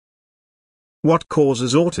What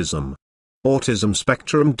causes autism? Autism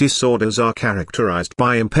spectrum disorders are characterized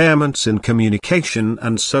by impairments in communication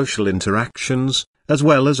and social interactions, as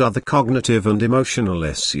well as other cognitive and emotional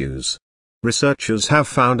issues. Researchers have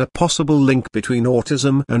found a possible link between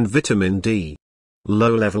autism and vitamin D.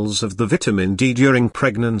 Low levels of the vitamin D during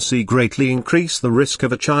pregnancy greatly increase the risk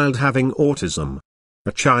of a child having autism.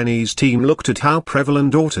 A Chinese team looked at how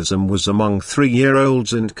prevalent autism was among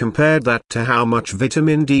 3-year-olds and compared that to how much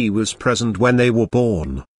vitamin D was present when they were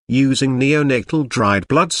born, using neonatal dried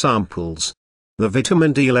blood samples. The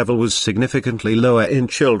vitamin D level was significantly lower in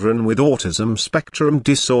children with autism spectrum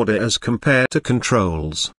disorder as compared to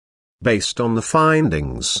controls. Based on the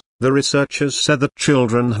findings, the researchers said that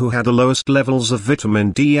children who had the lowest levels of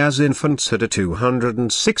vitamin D as infants had a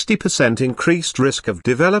 260% increased risk of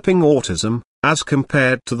developing autism, as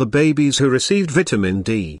compared to the babies who received vitamin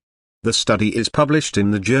D. The study is published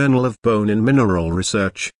in the Journal of Bone and Mineral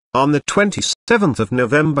Research, on the 27th of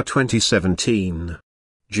November 2017.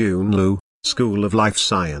 Jun Liu, School of Life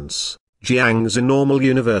Science, Jiangxi Normal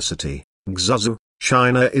University, Guizhou,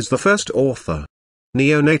 China is the first author.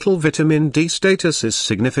 Neonatal vitamin D status is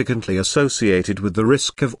significantly associated with the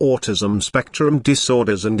risk of autism spectrum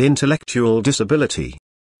disorders and intellectual disability.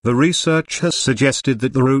 The research has suggested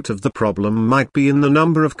that the root of the problem might be in the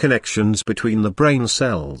number of connections between the brain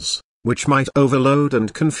cells, which might overload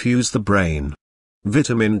and confuse the brain.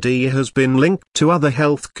 Vitamin D has been linked to other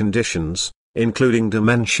health conditions, including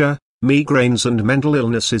dementia, migraines and mental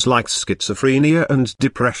illnesses like schizophrenia and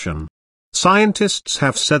depression. Scientists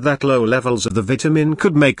have said that low levels of the vitamin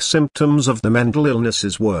could make symptoms of the mental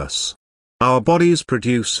illnesses worse. Our bodies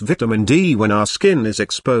produce vitamin D when our skin is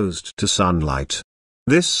exposed to sunlight.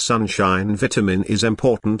 This sunshine vitamin is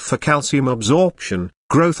important for calcium absorption,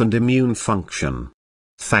 growth and immune function.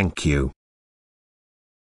 Thank you.